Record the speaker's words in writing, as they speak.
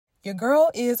Your girl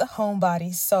is a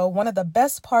homebody, so one of the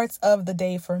best parts of the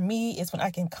day for me is when I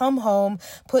can come home,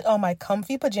 put on my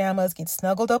comfy pajamas, get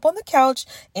snuggled up on the couch,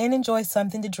 and enjoy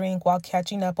something to drink while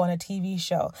catching up on a TV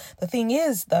show. The thing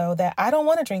is, though, that I don't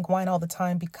want to drink wine all the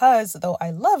time because, though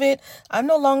I love it, I'm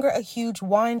no longer a huge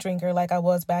wine drinker like I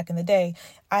was back in the day.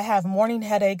 I have morning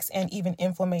headaches and even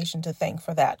inflammation to thank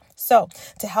for that. So,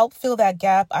 to help fill that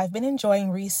gap, I've been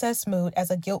enjoying Recess Mood as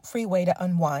a guilt-free way to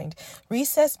unwind.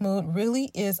 Recess Mood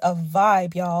really is a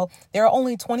vibe, y'all. There are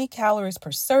only 20 calories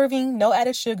per serving, no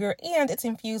added sugar, and it's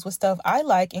infused with stuff I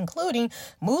like, including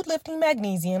mood-lifting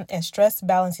magnesium and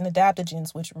stress-balancing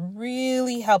adaptogens, which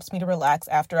really helps me to relax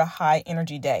after a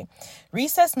high-energy day.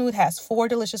 Recess Mood has 4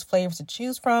 delicious flavors to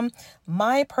choose from.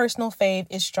 My personal fave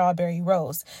is strawberry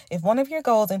rose. If one of your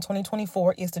goals in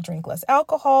 2024 is to drink less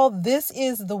alcohol, this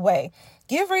is the way.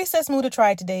 Give Recess Mood a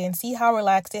try today and see how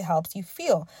relaxed it helps you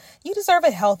feel. You deserve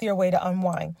a healthier way to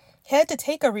unwind. Head to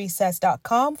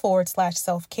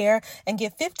takearecess.com/self-care and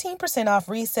get 15% off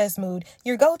Recess Mood,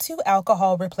 your go-to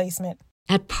alcohol replacement.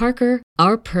 At Parker,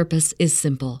 our purpose is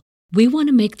simple. We want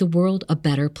to make the world a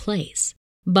better place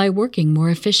by working more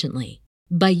efficiently,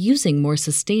 by using more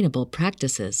sustainable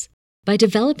practices, by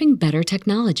developing better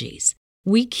technologies.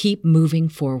 We keep moving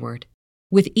forward.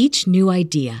 With each new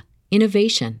idea,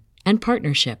 innovation, and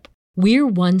partnership, we're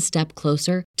one step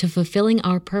closer to fulfilling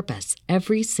our purpose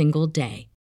every single day.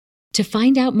 To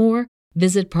find out more,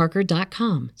 visit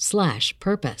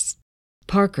parker.com/purpose.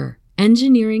 Parker,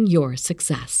 engineering your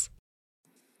success.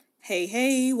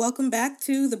 Hey, welcome back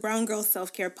to the Brown Girl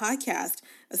Self-Care Podcast,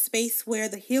 a space where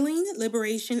the healing,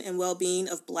 liberation, and well-being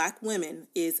of Black women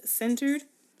is centered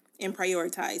and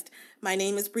prioritized. My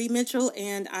name is Bree Mitchell,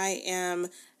 and I am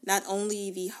not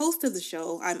only the host of the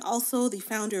show, I'm also the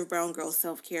founder of Brown Girl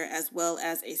Self-Care, as well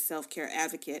as a self-care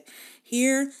advocate.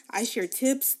 Here, I share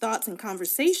tips, thoughts, and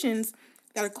conversations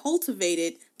that are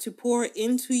cultivated to pour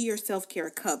into your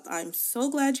self-care cup. I'm so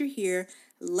glad you're here.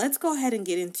 Let's go ahead and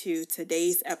get into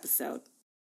today's episode.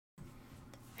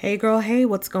 Hey girl, hey,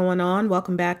 what's going on?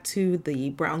 Welcome back to the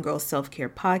Brown Girl Self-Care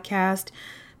Podcast.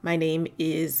 My name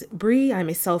is Bree. I'm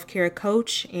a self-care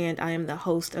coach, and I am the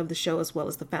host of the show as well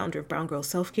as the founder of Brown Girl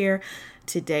Self-Care.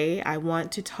 Today, I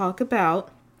want to talk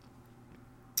about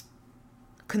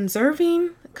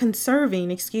conserving,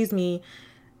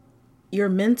 your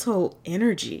mental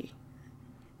energy.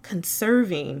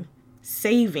 Conserving,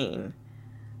 saving,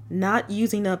 not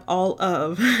using up all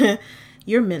of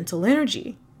your mental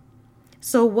energy.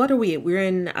 So what are we? We're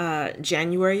in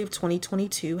January of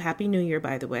 2022. Happy New Year,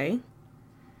 by the way.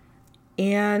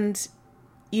 And,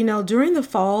 during the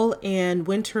fall and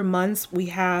winter months, we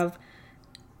have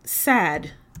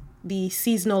SAD, the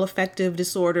seasonal affective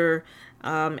disorder,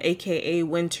 aka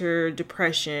winter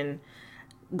depression,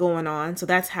 going on. So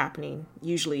that's happening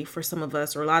usually for some of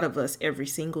us, or a lot of us, every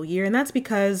single year. And that's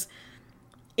because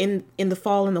in the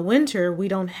fall and the winter, we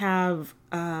don't have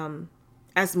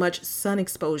as much sun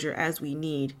exposure as we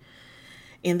need.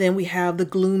 And then we have the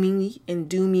gloomy and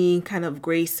doomy kind of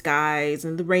gray skies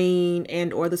and the rain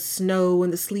and or the snow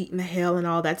and the sleet and the hail and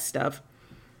all that stuff.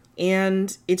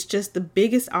 And it's just the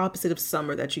biggest opposite of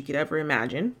summer that you could ever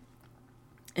imagine.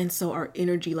 And so our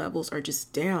energy levels are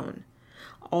just down.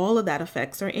 All of that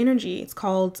affects our energy. It's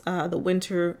called the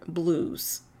winter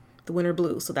blues. The winter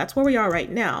blues. So that's where we are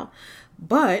right now.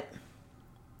 But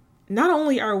not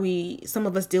only are some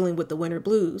of us dealing with the winter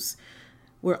blues,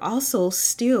 we're also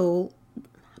still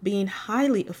being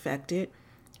highly affected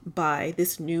by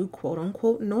this new quote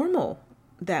unquote normal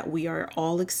that we are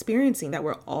all experiencing, that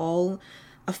we're all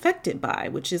affected by,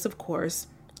 which is, of course,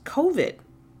 COVID.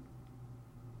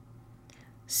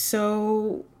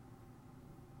 So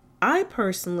I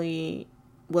personally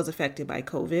was affected by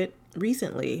COVID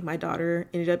recently. My daughter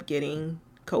ended up getting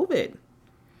COVID.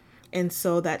 And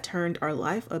so that turned our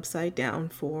life upside down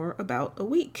for about a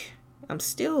week. I'm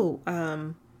still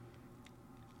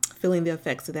feeling the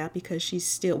effects of that because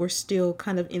we're still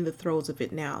kind of in the throes of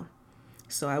it now.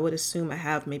 So I would assume I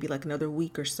have maybe like another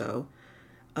week or so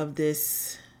of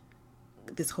this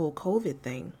whole COVID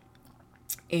thing.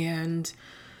 And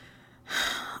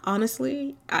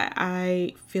honestly,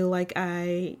 I feel like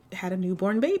I had a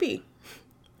newborn baby.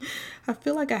 I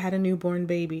feel like I had a newborn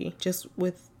baby just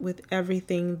with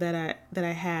everything that I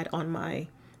had on my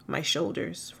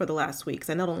shoulders for the last week. 'Cause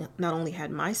I not only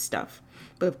had my stuff,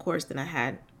 but of course then I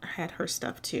had her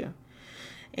stuff too.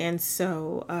 And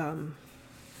so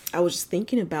I was just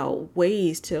thinking about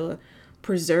ways to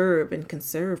preserve and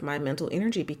conserve my mental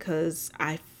energy because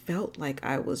I felt like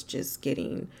I was just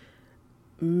getting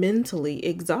mentally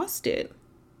exhausted.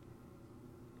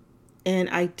 And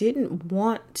I didn't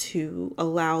want to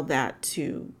allow that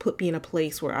to put me in a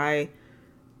place where I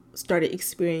started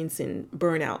experiencing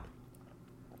burnout.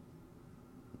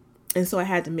 And so I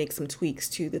had to make some tweaks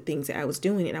to the things that I was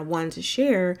doing. And I wanted to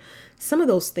share some of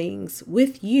those things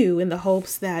with you in the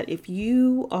hopes that if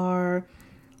you are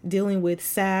dealing with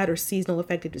SAD or seasonal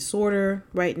affective disorder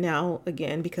right now,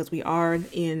 again, because we are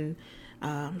in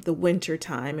the winter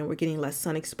time and we're getting less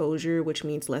sun exposure, which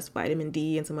means less vitamin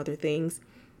D and some other things.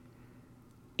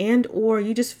 And or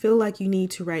you just feel like you need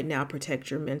to right now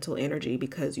protect your mental energy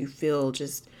because you feel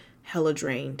just hella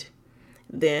drained,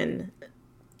 then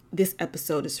this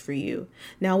episode is for you.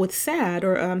 Now with SAD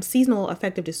or seasonal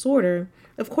affective disorder,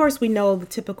 of course, we know the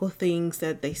typical things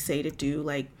that they say to do,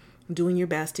 like doing your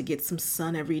best to get some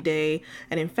sun every day.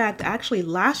 And in fact, actually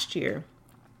last year,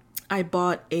 I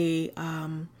bought a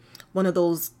one of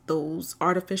those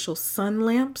artificial sun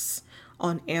lamps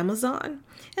on Amazon,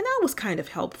 and that was kind of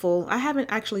helpful. I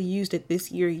haven't actually used it this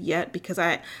year yet because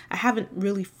I haven't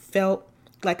really felt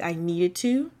like I needed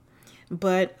to.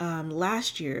 But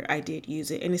last year I did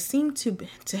use it and it seemed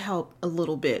to help a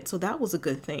little bit. So that was a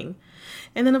good thing.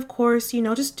 And then, of course,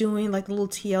 just doing like little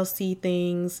TLC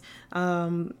things,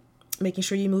 making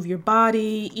sure you move your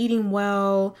body, eating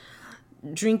well,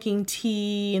 drinking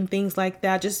tea and things like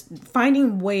that. Just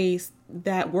finding ways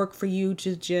that work for you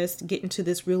to just get into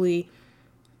this really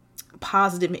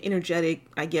positive and energetic,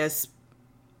 I guess,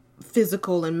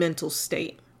 physical and mental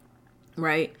state.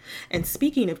 Right. And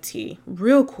speaking of tea,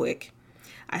 real quick,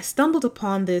 I stumbled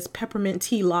upon this peppermint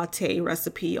tea latte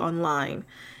recipe online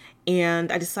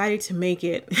and I decided to make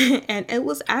it. And it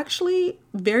was actually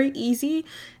very easy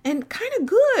and kind of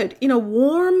good,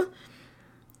 warm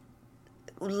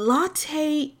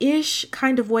latte-ish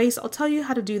kind of way. So I'll tell you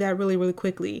how to do that really, really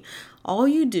quickly. All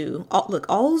you do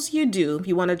if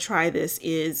you want to try this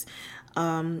is,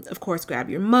 of course, grab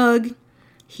your mug,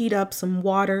 heat up some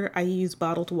water. I use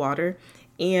bottled water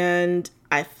and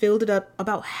I filled it up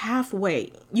about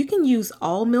halfway. You can use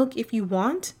all milk if you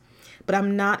want, but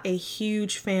I'm not a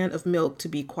huge fan of milk, to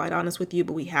be quite honest with you,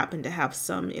 but we happen to have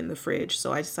some in the fridge,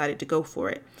 so I decided to go for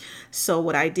it. So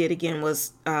what I did again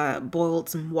was boiled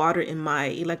some water in my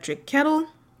electric kettle,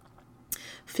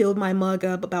 filled my mug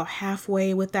up about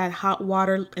halfway with that hot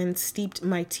water and steeped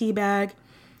my tea bag.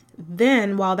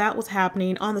 Then while that was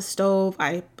happening on the stove,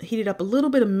 I heated up a little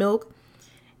bit of milk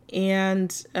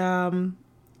and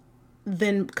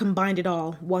then combined it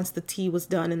all once the tea was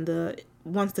done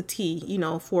once the tea,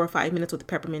 4 or 5 minutes with the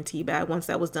peppermint tea bag. Once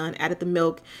that was done, added the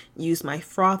milk, used my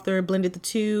frother, blended the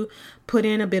two, put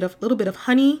in a little bit of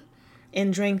honey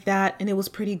and drank that. And it was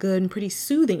pretty good and pretty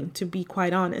soothing, to be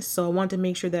quite honest. So I wanted to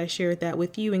make sure that I shared that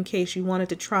with you in case you wanted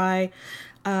to try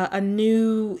a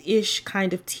new-ish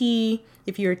kind of tea.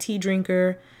 If you're a tea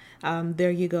drinker,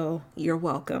 there you go. You're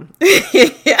welcome.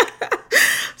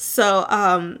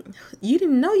 So, you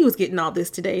didn't know you was getting all this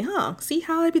today, huh? See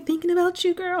how I be thinking about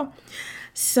you, girl?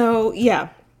 So, yeah.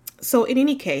 So, in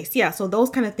any case, yeah. So, those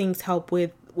kind of things help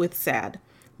with SAD.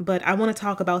 But I want to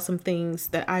talk about some things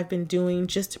that I've been doing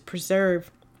just to preserve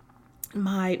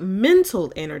my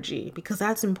mental energy, because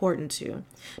that's important too.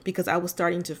 Because I was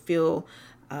starting to feel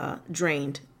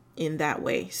drained in that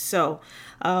way. So,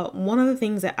 one of the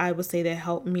things that I would say that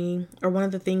helped me, or one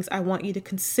of the things I want you to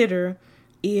consider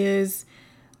is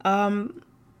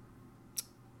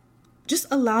just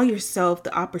allow yourself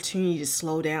the opportunity to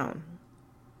slow down.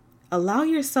 Allow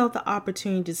yourself the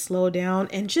opportunity to slow down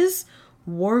and just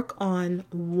work on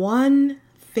one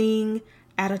thing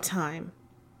at a time.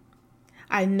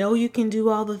 I know you can do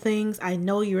all the things. I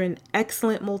know you're an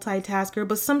excellent multitasker,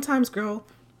 but sometimes, girl,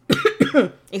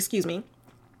 excuse me,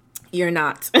 you're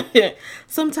not.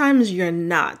 Sometimes you're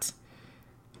not.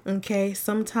 Okay,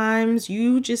 sometimes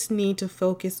you just need to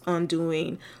focus on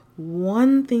doing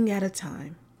one thing at a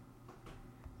time.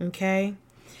 Okay,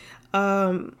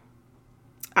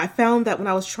 I found that when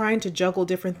I was trying to juggle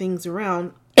different things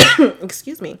around,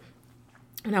 excuse me,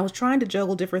 when I was trying to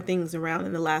juggle different things around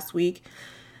in the last week,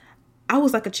 I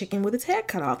was like a chicken with its head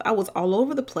cut off. I was all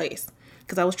over the place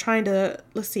because I was trying to,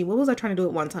 what was I trying to do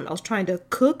at one time? I was trying to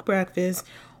cook breakfast,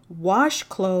 wash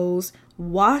clothes,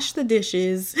 wash the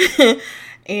dishes,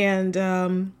 and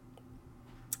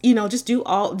just do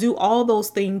all those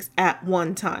things at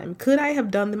one time. Could I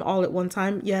have done them all at one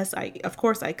time? Yes, of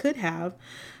course I could have.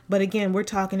 But again, we're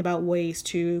talking about ways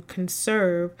to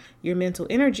conserve your mental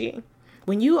energy.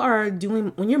 When you're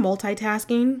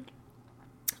multitasking,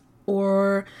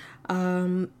 or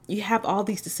you have all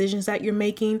these decisions that you're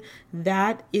making,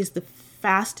 that is the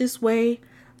fastest way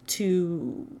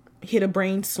to hit a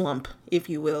brain slump, if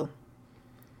you will,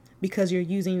 because you're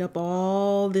using up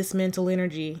all this mental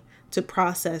energy to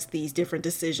process these different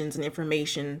decisions and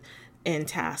information and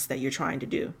tasks that you're trying to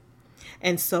do.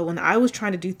 And so when I was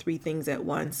trying to do 3 things at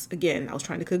once, again, I was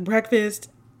trying to cook breakfast,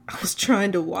 I was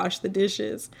trying to wash the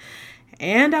dishes,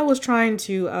 and I was trying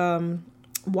to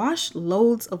wash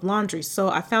loads of laundry. So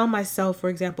I found myself, for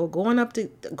example, going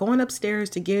upstairs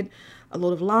to get a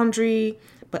load of laundry,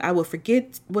 but I would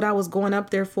forget what I was going up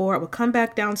there for. I would come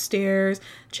back downstairs,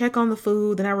 check on the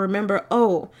food, then I remember,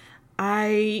 oh,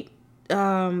 I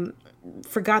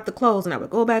forgot the clothes, and I would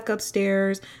go back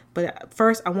upstairs. But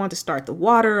first I wanted to start the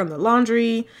water on the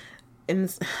laundry,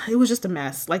 and it was just a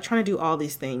mess, like trying to do all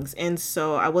these things. And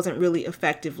so I wasn't really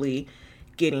effectively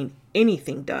getting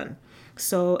anything done.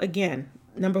 So again,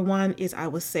 number 1 is, I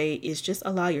would say, is just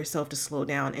allow yourself to slow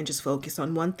down and just focus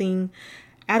on one thing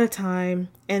at a time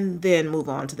and then move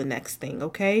on to the next thing.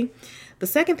 Okay. The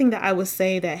second thing that I would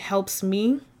say that helps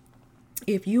me,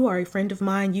 if you are a friend of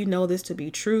mine, you know this to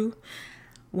be true.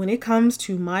 When it comes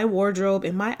to my wardrobe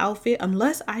and my outfit,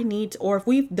 unless I need to, or if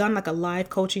we've done like a live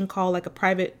coaching call, like a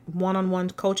private one-on-one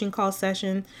coaching call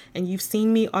session, and you've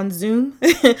seen me on Zoom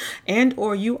and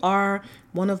or you are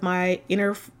one of my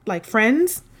inner like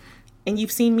friends and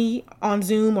you've seen me on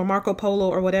Zoom or Marco Polo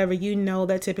or whatever, you know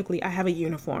that typically I have a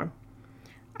uniform.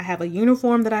 I have a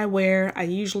uniform that I wear. I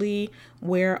usually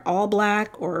wear all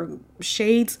black or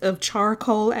shades of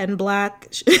charcoal and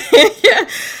black.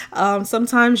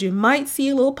 Sometimes you might see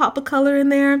a little pop of color in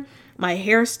there. My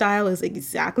hairstyle is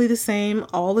exactly the same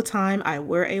all the time. I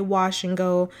wear a wash and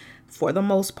go for the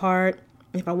most part.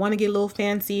 If I want to get a little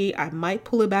fancy, I might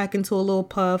pull it back into a little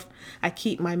puff. I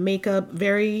keep my makeup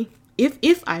very,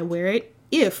 if I wear it,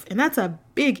 and that's a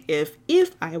big if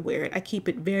I wear it, I keep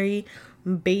it very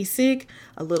basic.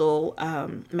 A little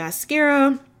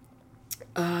mascara,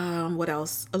 what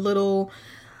else? A little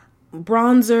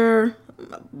bronzer,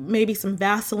 maybe some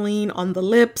Vaseline on the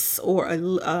lips, or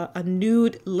a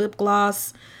nude lip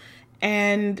gloss.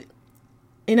 And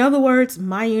in other words,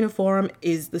 my uniform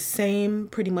is the same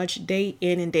pretty much day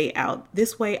in and day out.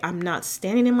 This way I'm not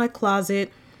standing in my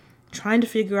closet trying to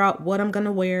figure out what I'm going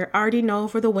to wear. I already know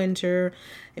for the winter,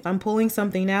 if I'm pulling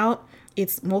something out,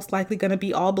 it's most likely going to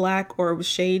be all black or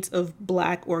shades of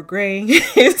black or gray.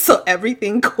 So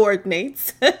everything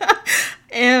coordinates.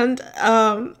 And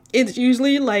it's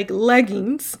usually like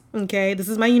leggings. Okay, this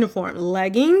is my uniform.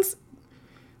 Leggings,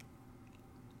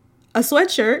 a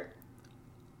sweatshirt,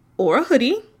 or a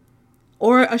hoodie,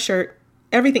 or a shirt.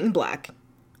 Everything black.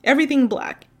 Everything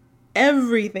black.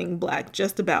 Everything black,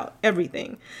 just about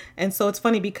everything. And so it's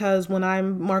funny because when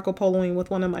I'm Marco Poloing with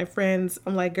one of my friends,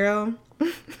 I'm like, girl,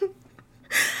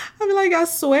 I'm like, I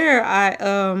swear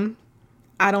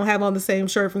I don't have on the same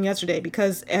shirt from yesterday,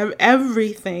 because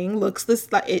everything looks this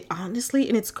like it, honestly.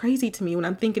 And it's crazy to me when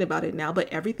I'm thinking about it now, but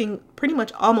everything, pretty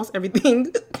much almost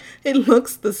everything, it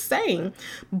looks the same.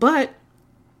 But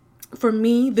for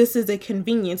me, this is a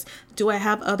convenience. Do I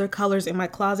have other colors in my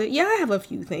closet? Yeah, I have a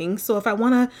few things. So if I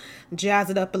want to jazz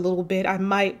it up a little bit, I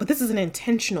might, but this is an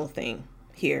intentional thing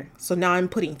here. So now I'm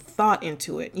putting thought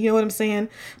into it. You know what I'm saying?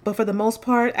 But for the most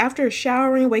part, after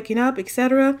showering, waking up,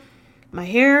 etc., my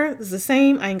hair is the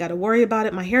same. I ain't got to worry about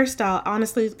it. My hairstyle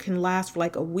honestly can last for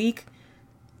like a week,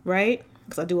 right?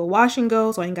 Because I do a wash and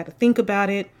go, so I ain't got to think about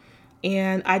it.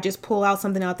 And I just pull out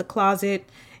something out the closet,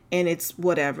 and it's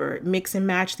whatever. Mix and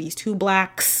match these 2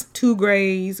 blacks, 2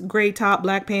 grays, gray top,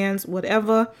 black pants,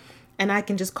 whatever. And I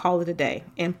can just call it a day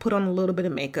and put on a little bit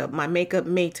of makeup. My makeup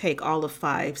may take all of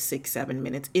 5, 6, 7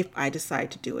 minutes if I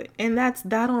decide to do it. And that's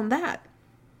that on that.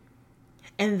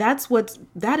 And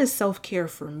that is self-care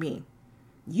for me.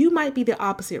 You might be the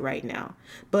opposite right now.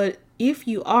 But if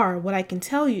you are, what I can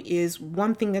tell you is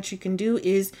one thing that you can do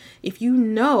is, if you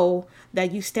know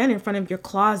that you stand in front of your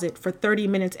closet for 30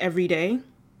 minutes every day,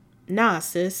 nah,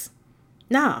 sis.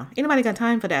 Nah, ain't nobody got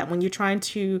time for that when you're trying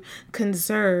to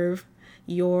conserve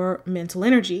your mental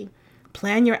energy.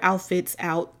 Plan your outfits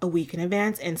out a week in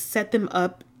advance and set them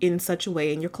up in such a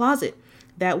way in your closet.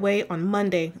 That way on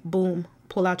Monday, boom,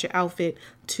 pull out your outfit.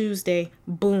 Tuesday,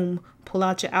 boom, pull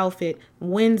out your outfit.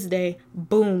 Wednesday,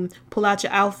 boom, pull out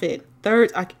your outfit.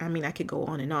 Third, I could go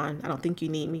on and on. I don't think you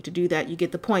need me to do that. You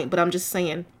get the point. But I'm just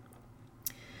saying,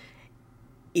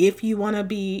 if you want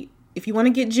to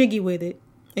get jiggy with it,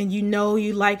 and you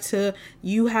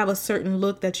have a certain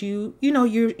look that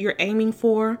you're aiming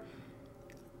for,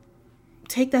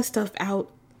 take that stuff out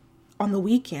on the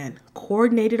weekend,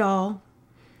 coordinate it all,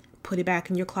 put it back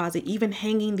in your closet, even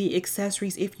hanging the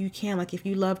accessories if you can. Like if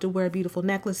you love to wear beautiful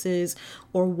necklaces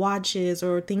or watches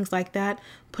or things like that,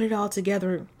 put it all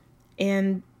together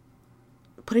and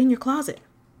put it in your closet.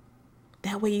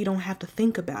 That way you don't have to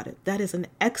think about it. That is an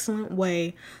excellent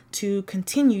way to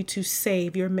continue to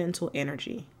save your mental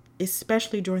energy,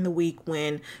 especially during the week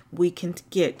when we can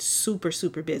get super,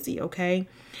 super busy, okay?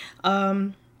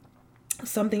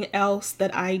 Something else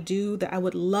that I do that I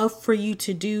would love for you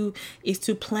to do is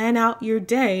to plan out your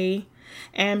day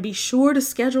and be sure to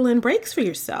schedule in breaks for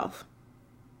yourself.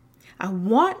 I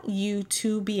want you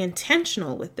to be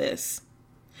intentional with this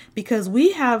because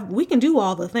we can do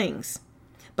all the things,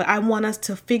 but I want us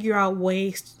to figure out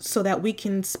ways so that we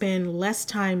can spend less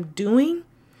time doing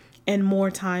and more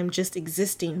time just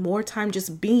existing, more time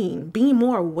just being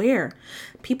more aware.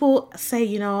 People say,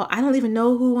 I don't even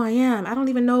know who I am. I don't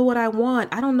even know what I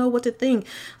want. I don't know what to think.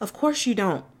 Of course you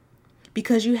don't,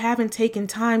 because you haven't taken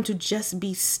time to just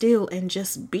be still and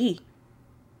just be.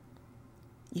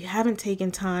 You haven't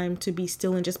taken time to be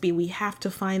still and just be. We have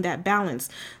to find that balance.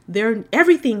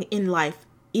 Everything in life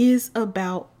is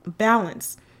about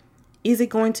balance. Is it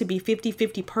going to be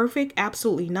 50-50 perfect?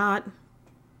 Absolutely not.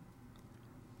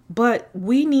 But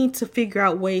we need to figure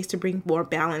out ways to bring more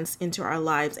balance into our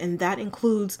lives. And that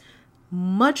includes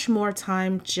much more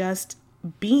time just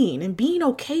being and being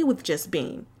okay with just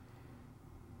being.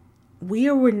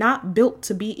 We were not built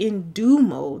to be in do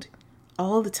mode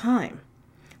all the time.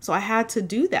 So I had to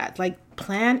do that. Like,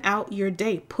 plan out your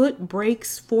day. Put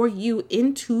breaks for you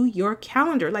into your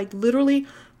calendar. Like, literally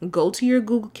go to your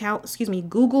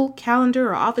Google Calendar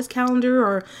or Office Calendar,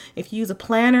 or if you use a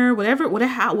planner,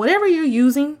 whatever you're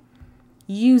using,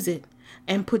 use it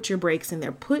and put your breaks in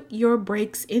there. Put your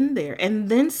breaks in there and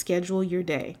then schedule your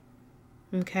day.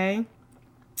 Okay?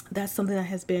 That's something that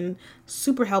has been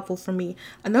super helpful for me.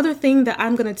 Another thing that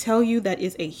I'm going to tell you that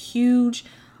is a huge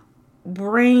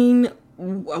brain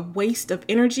waste of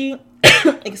energy.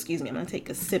 Excuse me, I'm going to take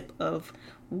a sip of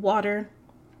water.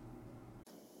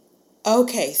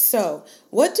 Okay, so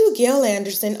what do Gail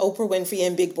Anderson, Oprah Winfrey,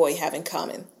 and Big Boy have in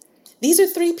common? These are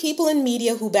three people in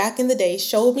media who back in the day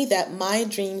showed me that my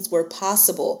dreams were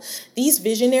possible. These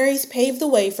visionaries paved the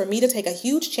way for me to take a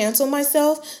huge chance on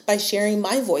myself by sharing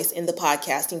my voice in the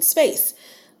podcasting space.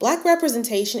 Black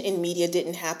representation in media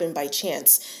didn't happen by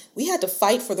chance. We had to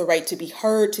fight for the right to be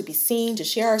heard, to be seen, to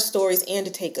share our stories, and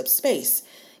to take up space.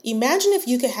 Imagine if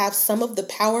you could have some of the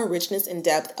power, richness, and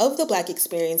depth of the Black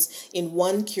experience in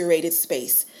one curated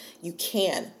space. You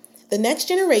can. The next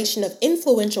generation of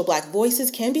influential Black voices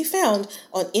can be found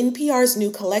on NPR's new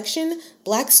collection,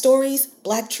 Black Stories,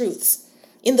 Black Truths.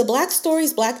 In the Black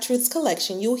Stories, Black Truths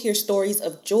collection, you'll hear stories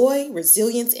of joy,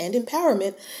 resilience, and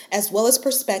empowerment, as well as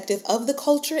perspective of the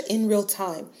culture in real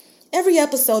time. Every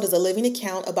episode is a living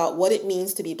account about what it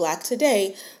means to be Black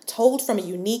today, told from a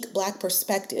unique Black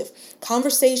perspective.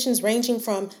 Conversations ranging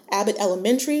from Abbott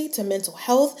Elementary to mental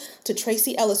health to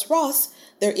Tracy Ellis Ross.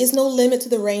 There is no limit to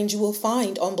the range you will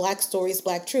find on Black Stories,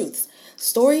 Black Truths.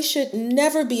 Stories should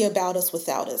never be about us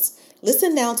without us.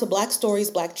 Listen now to Black Stories,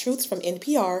 Black Truths from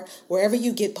NPR, wherever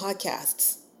you get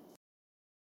podcasts.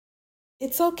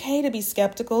 It's okay to be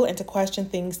skeptical and to question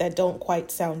things that don't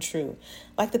quite sound true.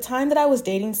 Like the time that I was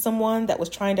dating someone that was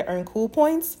trying to earn cool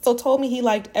points, so told me he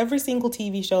liked every single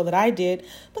TV show that I did,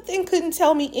 but then couldn't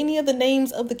tell me any of the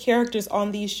names of the characters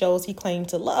on these shows he claimed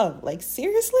to love. Like,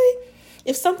 seriously?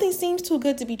 If something seems too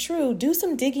good to be true, do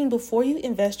some digging before you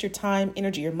invest your time,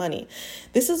 energy, or money.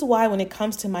 This is why when it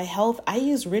comes to my health, I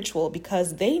use Ritual,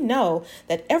 because they know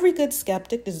that every good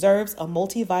skeptic deserves a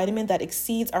multivitamin that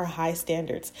exceeds our high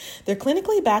standards. Their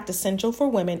clinically backed Essential for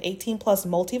Women 18 Plus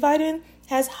multivitamin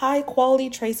has high-quality,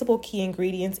 traceable key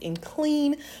ingredients in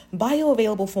clean,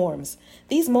 bioavailable forms.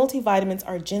 These multivitamins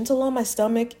are gentle on my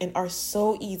stomach and are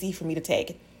so easy for me to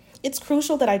take. It's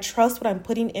crucial that I trust what I'm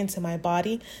putting into my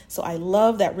body, so I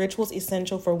love that Rituals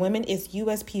Essential for Women is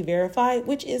USP verified,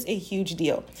 which is a huge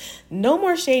deal. No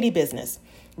more shady business.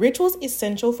 Rituals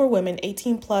Essential for Women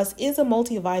 18 Plus is a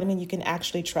multivitamin you can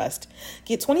actually trust.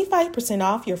 Get 25%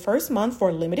 off your first month for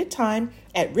a limited time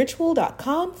at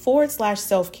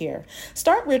ritual.com/self-care.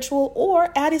 Start Ritual or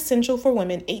add Essential for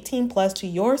Women 18 Plus to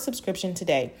your subscription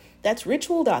today. That's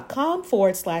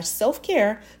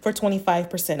ritual.com/self-care for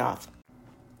 25% off.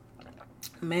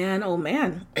 Man, oh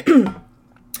man, I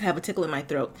have a tickle in my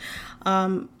throat.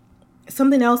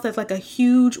 Something else that's like a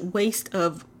huge waste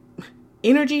of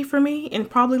energy for me, and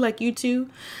probably like you too.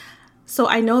 So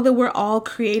I know that we're all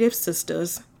creative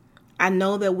sisters. I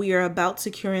know that we are about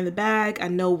securing the bag. I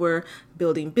know we're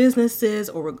building businesses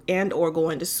or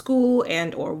going to school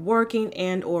or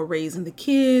working or raising the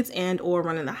kids or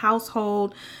running the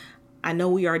household. I know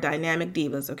we are dynamic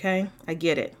divas, okay? I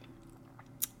get it.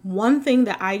 One thing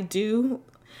that I do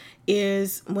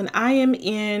is when I am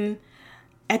in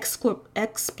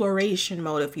exploration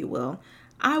mode, if you will,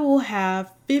 I will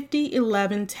have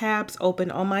 5011 tabs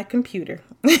open on my computer.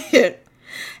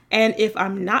 And if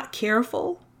I'm not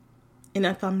careful, and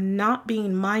if I'm not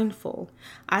being mindful,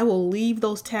 I will leave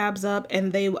those tabs up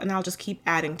and I'll just keep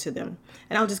adding to them.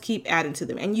 And I'll just keep adding to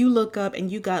them. And you look up and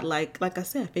you got like I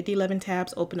said, 5011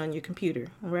 tabs open on your computer,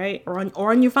 right? Or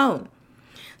on your phone.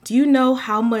 Do you know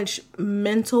how much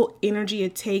mental energy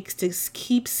it takes to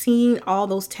keep seeing all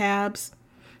those tabs?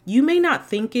 You may not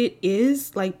think it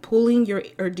is like pulling your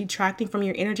or detracting from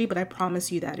your energy, but I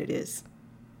promise you that it is.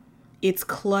 It's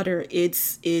clutter,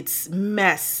 it's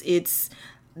mess, it's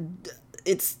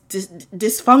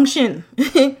dysfunction,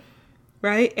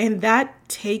 right? And that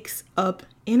takes up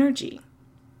energy.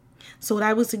 So what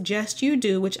I would suggest you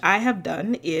do, which I have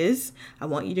done, is I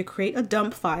want you to create a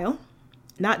dump file.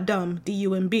 Not dumb,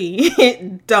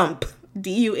 D-U-M-B, dump,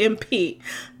 D-U-M-P,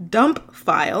 dump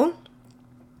file.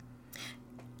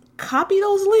 Copy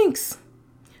those links.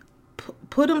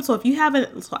 Put them, so if you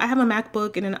haven't, so I have a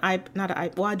MacBook and I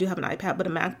do have an iPad, but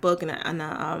a MacBook and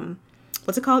a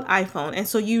what's it called? iPhone. And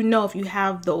so if you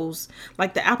have those,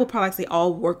 like the Apple products, they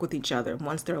all work with each other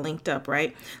once they're linked up,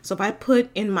 right? So if I put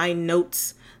in my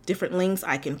notes different links,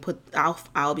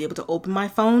 I'll be able to open my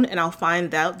phone and I'll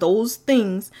find those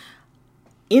things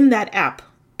in that app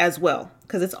as well,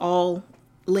 because it's all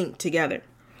linked together.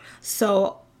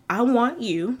 So I want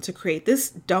you to create this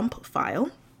dump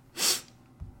file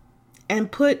and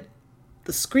put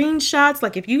the screenshots.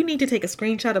 Like if you need to take a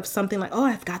screenshot of something like, oh,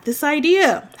 I've got this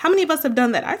idea. How many of us have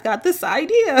done that? I've got this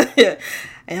idea.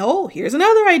 And oh, here's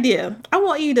another idea. I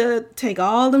want you to take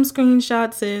all them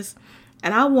screenshots, sis.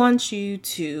 And I want you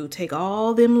to take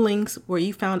all them links where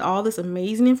you found all this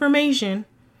amazing information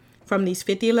from these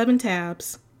 5011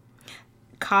 tabs,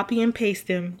 copy and paste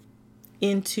them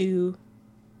into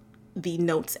the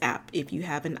Notes app if you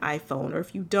have an iPhone, or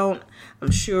if you don't,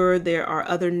 I'm sure there are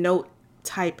other note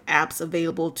type apps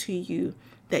available to you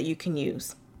that you can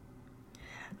use.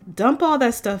 Dump all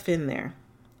that stuff in there,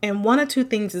 and one of two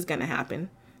things is going to happen.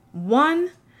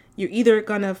 One, you're either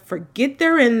going to forget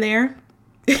they're in there,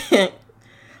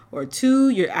 or two,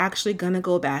 you're actually going to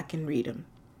go back and read them.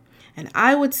 And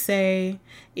I would say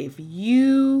if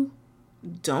you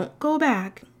don't go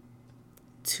back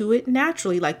to it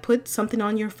naturally, like put something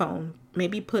on your phone,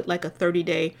 maybe put like a 30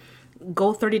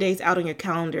 days out on your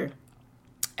calendar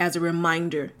as a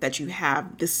reminder that you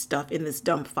have this stuff in this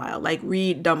dump file, like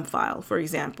read dump file, for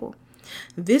example.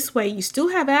 This way you still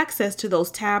have access to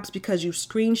those tabs because you've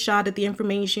screenshotted the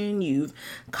information, you've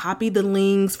copied the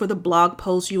links for the blog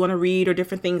posts you want to read or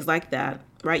different things like that,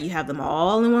 right? You have them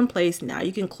all in one place. Now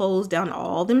you can close down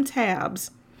all them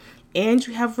tabs, and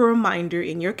you have a reminder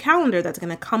in your calendar that's going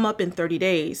to come up in 30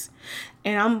 days.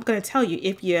 And I'm going to tell you,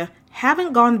 if you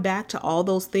haven't gone back to all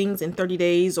those things in 30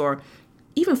 days or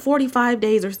even 45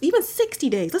 days or even 60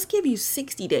 days, let's give you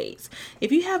 60 days.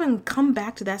 If you haven't come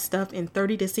back to that stuff in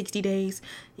 30 to 60 days,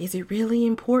 is it really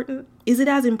important? Is it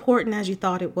as important as you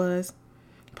thought it was?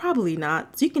 Probably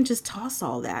not. So you can just toss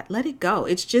all that. Let it go.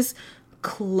 It's just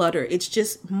clutter. It's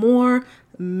just more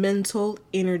mental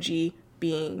energy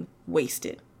being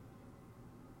wasted.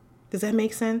 Does that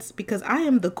make sense? Because I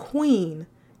am the queen,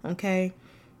 okay,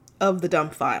 of the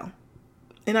dump file.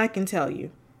 And I can tell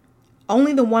you,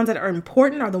 only the ones that are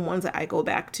important are the ones that I go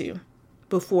back to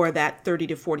before that 30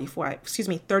 to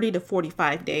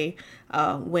 45 day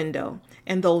window.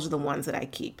 And those are the ones that I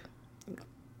keep.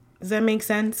 Does that make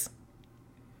sense?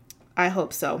 I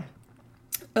hope so.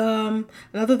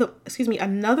 Another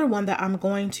one that I'm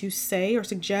going to say or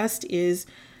suggest is,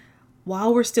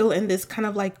 while we're still in this kind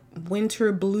of like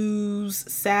winter blues,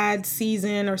 sad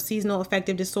season or seasonal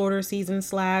affective disorder season /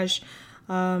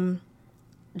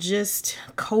 just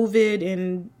COVID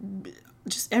and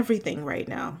just everything right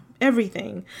now,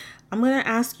 everything. I'm going to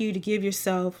ask you to give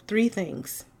yourself 3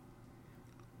 things: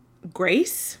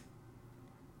 grace,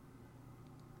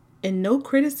 and no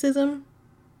criticism,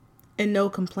 and no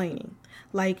complaining.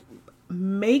 Like,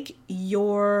 make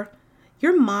your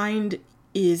mind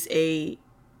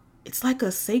it's like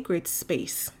a sacred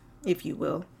space, if you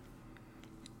will.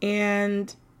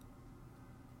 And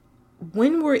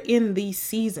when we're in these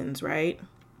seasons, right,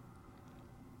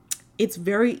 it's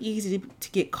very easy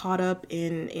to get caught up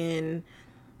in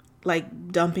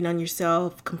like dumping on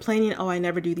yourself, complaining, oh, I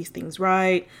never do these things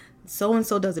right.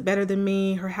 So-and-so does it better than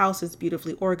me. Her house is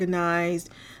beautifully organized.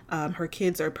 Her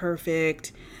kids are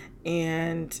perfect.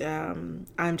 And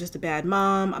I'm just a bad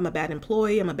mom. I'm a bad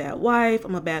employee. I'm a bad wife.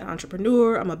 I'm a bad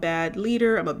entrepreneur. I'm a bad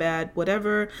leader. I'm a bad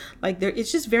whatever.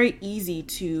 It's just very easy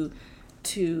to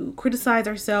criticize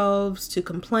ourselves, to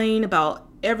complain about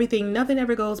everything. Nothing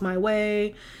ever goes my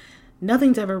way.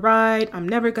 nothing's ever right. I'm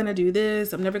never going to do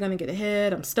this. I'm never going to get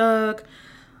ahead. I'm stuck.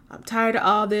 I'm tired of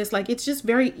all this. Like, it's just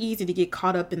very easy to get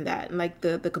caught up in that. And like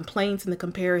the complaints and the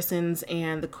comparisons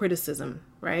and the criticism,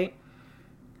 right?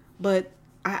 But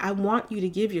I want you to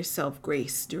give yourself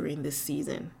grace during this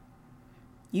season.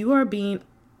 You are being,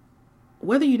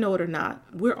 whether you know it or not,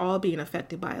 we're all being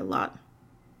affected by a lot.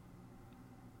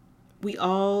 We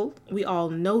all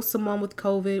know someone with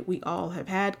COVID. We all have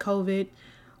had COVID,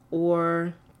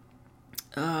 or,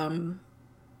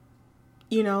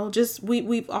 just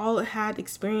we've all had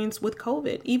experience with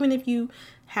COVID. Even if you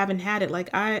haven't had it, like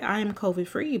I am COVID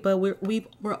free, but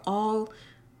we're all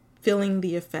feeling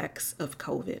the effects of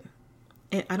COVID.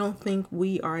 And I don't think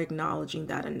we are acknowledging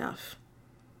that enough.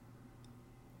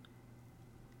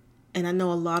 And I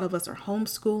know a lot of us are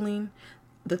homeschooling.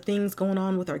 The things going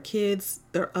on with our kids,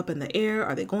 they're up in the air.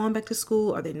 Are they going back to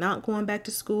school? Are they not going back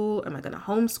to school? Am I going to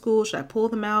homeschool? Should I pull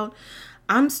them out?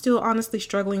 I'm still honestly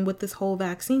struggling with this whole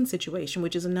vaccine situation,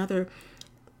 which is another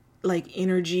like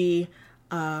energy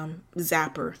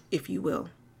zapper, if you will,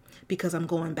 because I'm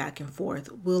going back and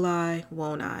forth. Will I?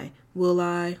 Won't I? Will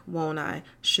I? Won't I?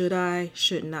 Should I?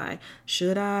 Shouldn't I?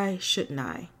 Should I? Shouldn't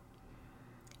I?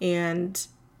 And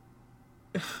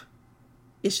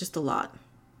it's just a lot.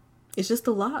 It's just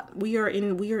a lot. We are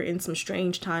in some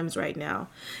strange times right now.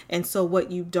 And so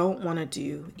what you don't want to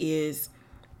do is,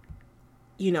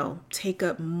 take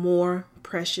up more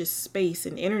precious space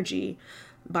and energy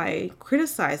by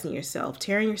criticizing yourself,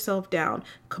 tearing yourself down,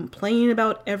 complaining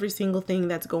about every single thing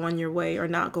that's going your way or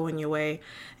not going your way.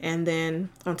 And then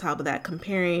on top of that,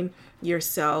 comparing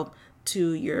yourself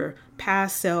to your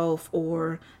past self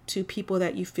or to people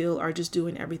that you feel are just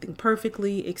doing everything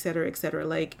perfectly, et cetera, et cetera.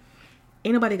 Like,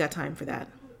 ain't nobody got time for that.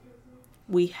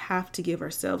 We have to give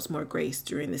ourselves more grace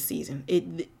during the season.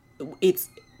 It's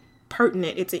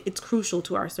pertinent. It's crucial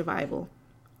to our survival.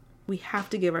 We have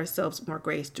to give ourselves more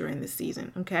grace during this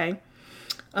season. Okay.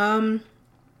 So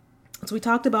we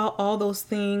talked about all those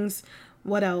things.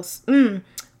 What else?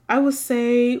 I would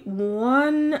say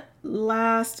one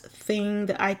last thing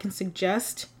that I can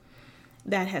suggest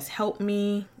that has helped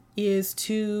me is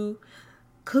to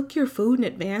cook your food in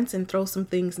advance and throw some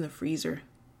things in the freezer,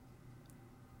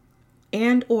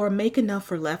 and or make enough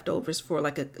for leftovers for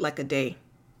like a day.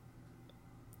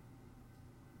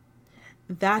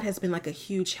 That has been like a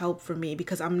huge help for me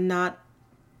because I'm not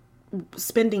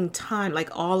spending time, like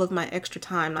all of my extra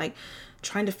time, like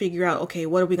trying to figure out, okay,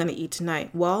 what are we going to eat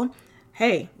tonight? Well,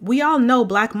 hey, we all know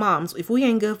Black moms, if we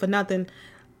ain't good for nothing,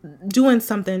 doing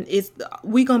something,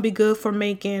 we going to be good for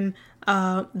making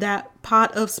that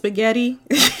pot of spaghetti.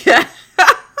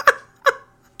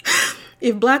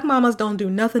 If Black mamas don't do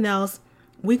nothing else,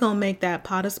 we going to make that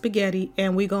pot of spaghetti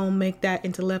and we going to make that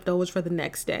into leftovers for the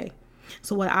next day.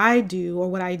 So what I do, or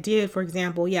what I did, for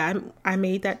example, I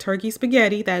made that turkey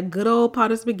spaghetti, that good old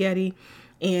pot of spaghetti,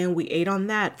 and we ate on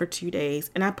that for 2 days.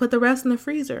 And I put the rest in the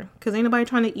freezer because ain't nobody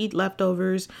trying to eat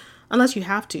leftovers unless you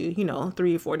have to,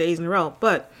 3 or 4 days in a row.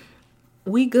 But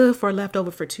we good for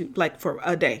leftover for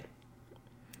a day.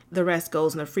 The rest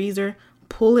goes in the freezer.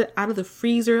 Pull it out of the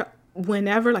freezer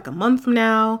whenever, like a month from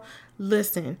now.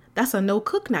 Listen, that's a no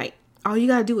cook night. All you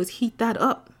gotta do is heat that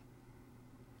up.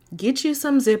 Get you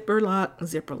some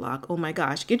Ziploc. Oh my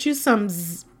gosh. Get you some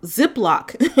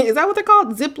Ziploc. Is that what they're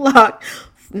called? Ziploc,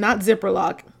 not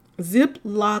Zipperloc.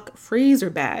 Ziploc freezer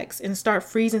bags and start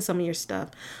freezing some of your stuff.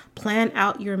 Plan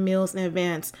out your meals in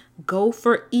advance. Go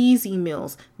for easy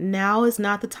meals. Now is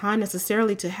not the time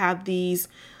necessarily to have these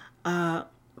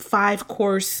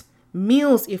 5-course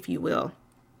meals, if you will.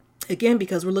 Again,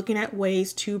 because we're looking at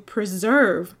ways to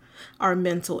preserve our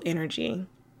mental energy.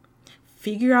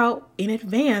 Figure out in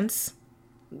advance.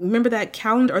 Remember that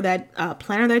calendar or that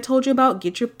planner that I told you about?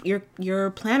 Get your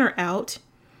planner out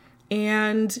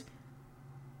and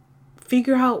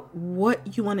figure out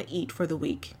what you want to eat for the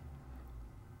week.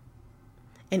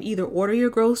 And either order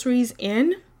your groceries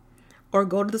in or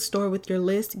go to the store with your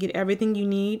list, get everything you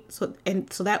need. So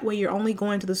that way you're only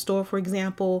going to the store, for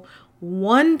example,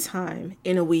 one time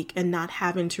in a week and not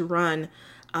having to run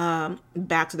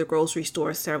back to the grocery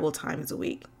store several times a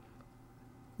week.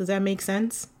 Does that make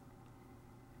sense?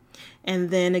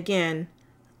 And then again,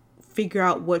 figure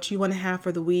out what you want to have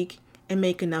for the week and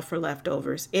make enough for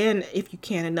leftovers. And if you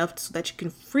can, enough so that you can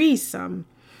freeze some,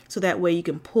 so that way you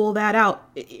can pull that out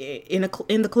in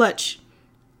the clutch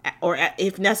or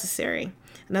if necessary.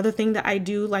 Another thing that I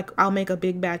do, like I'll make a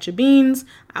big batch of beans.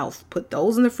 I'll put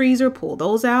those in the freezer, pull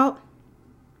those out.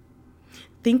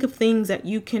 Think of things that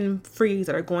you can freeze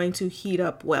that are going to heat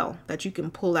up well, that you can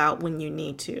pull out when you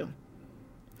need to.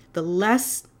 The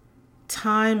less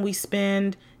time we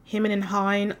spend hemming and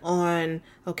hawing on,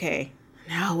 okay,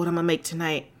 now what am I gonna make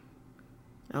tonight?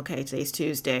 Okay, today's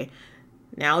Tuesday.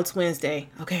 Now it's Wednesday.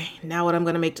 Okay, now what I'm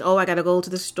gonna make? I gotta go to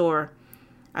the store.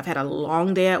 I've had a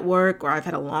long day at work, or I've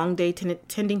had a long day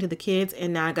tending to the kids,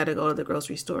 and now I gotta go to the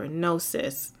grocery store. No,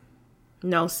 sis.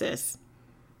 No, sis.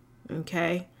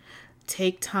 Okay?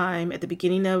 Take time at the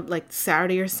beginning of like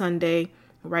Saturday or Sunday,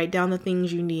 write down the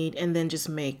things you need, and then just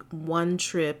make one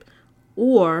trip.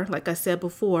 Or, like I said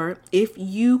before, if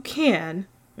you can,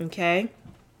 okay,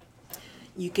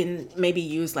 you can maybe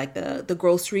use like the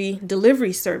grocery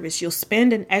delivery service. You'll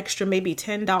spend an extra maybe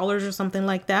 $10 or something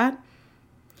like that,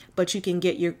 but you can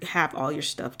have all your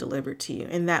stuff delivered to you.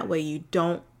 And that way you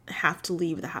don't have to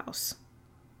leave the house.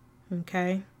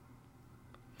 Okay?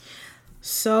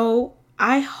 So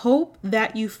I hope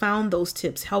that you found those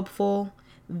tips helpful.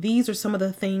 These are some of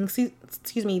the things,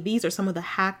 these are some of the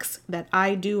hacks that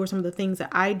I do, or some of the things that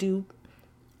I do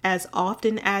as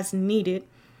often as needed,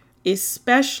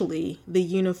 especially the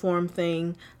uniform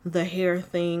thing, the hair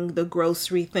thing, the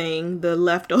grocery thing, the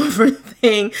leftover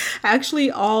thing, actually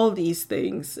all these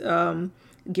things,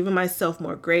 giving myself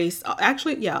more grace.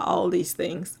 Actually, yeah, all these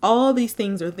things are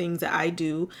things that I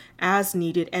do as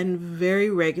needed and very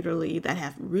regularly that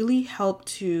have really helped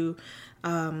to,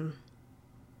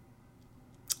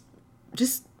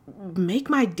 just make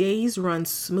my days run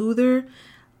smoother,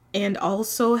 and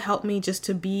also help me just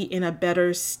to be in a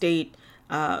better state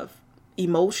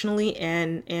emotionally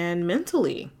and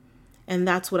mentally. And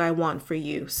that's what I want for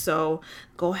you. So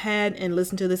go ahead and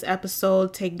listen to this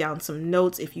episode. Take down some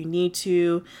notes if you need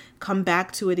to. Come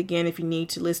back to it again if you need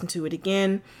to listen to it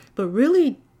again. But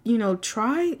really,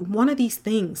 try one of these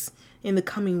things in the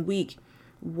coming week.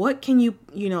 What can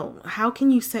how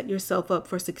can you set yourself up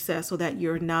for success so that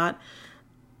you're not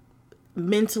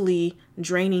mentally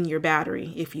draining your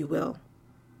battery, if you will?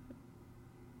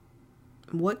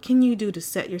 What can you do to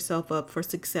set yourself up for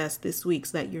success this week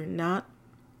so that you're not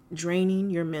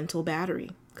draining your mental battery?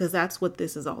 Because that's what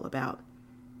this is all about.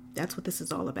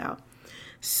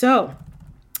 So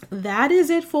that is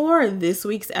it for this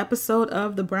week's episode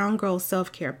of the Brown Girl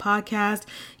Self-Care Podcast.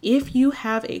 If you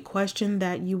have a question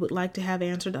that you would like to have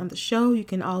answered on the show, you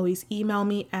can always email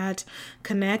me at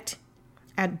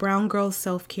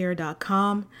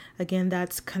connect@browngirlselfcare.com. Again,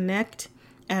 that's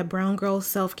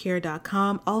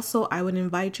connect@browngirlselfcare.com. Also, I would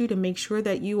invite you to make sure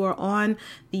that you are on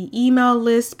the email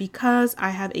list, because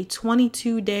I have a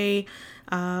 22-day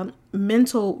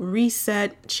mental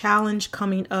reset challenge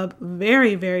coming up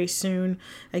very, very soon.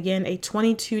 Again, a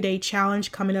 22-day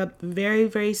challenge coming up very,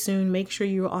 very soon. Make sure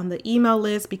you're on the email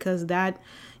list, because that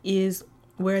is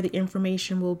where the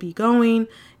information will be going,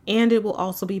 and it will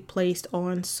also be placed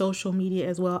on social media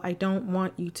as well. I don't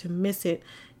want you to miss it.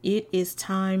 It is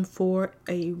time for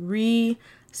a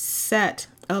reset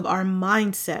of our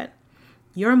mindset.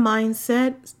 Your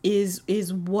mindset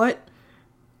is what,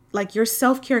 like, your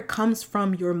self-care comes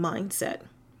from your mindset.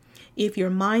 If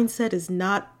your mindset is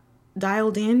not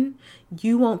dialed in,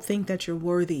 you won't think that you're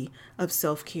worthy of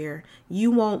self-care.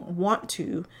 You won't want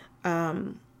to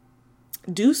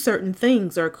do certain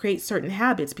things or create certain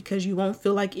habits, because you won't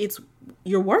feel like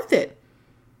you're worth it.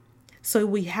 So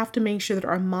we have to make sure that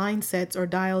our mindsets are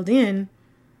dialed in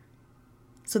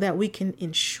so that we can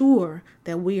ensure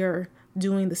that we are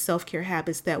doing the self-care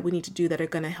habits that we need to do that are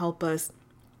going to help us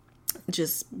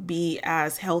just be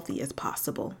as healthy as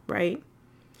possible, right?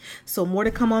 So more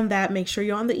to come on that. Make sure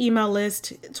you're on the email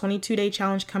list. 22-day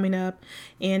challenge coming up.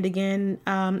 And again,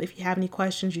 if you have any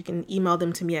questions, you can email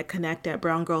them to me at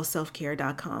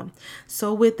connect@browngirlselfcare.com.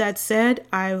 So with that said,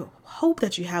 I hope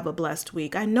that you have a blessed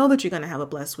week. I know that you're going to have a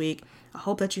blessed week. I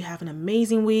hope that you have an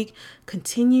amazing week.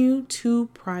 Continue to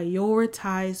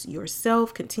prioritize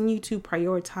yourself. Continue to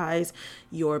prioritize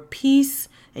your peace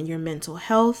and your mental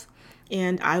health.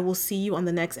 And I will see you on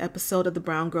the next episode of the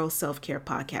Brown Girl Self-Care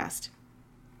Podcast.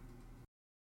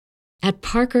 At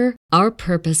Parker, our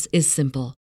purpose is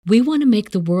simple. We want to make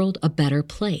the world a better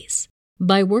place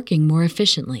by working more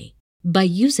efficiently, by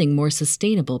using more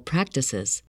sustainable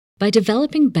practices, by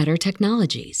developing better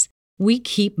technologies. We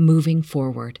keep moving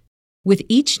forward. With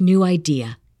each new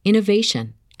idea,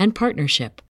 innovation, and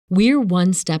partnership, we're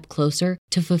one step closer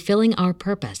to fulfilling our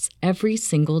purpose every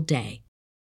single day.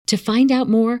 To find out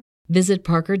more, visit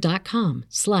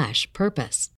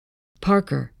parker.com/purpose.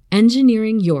 Parker,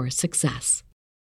 engineering your success.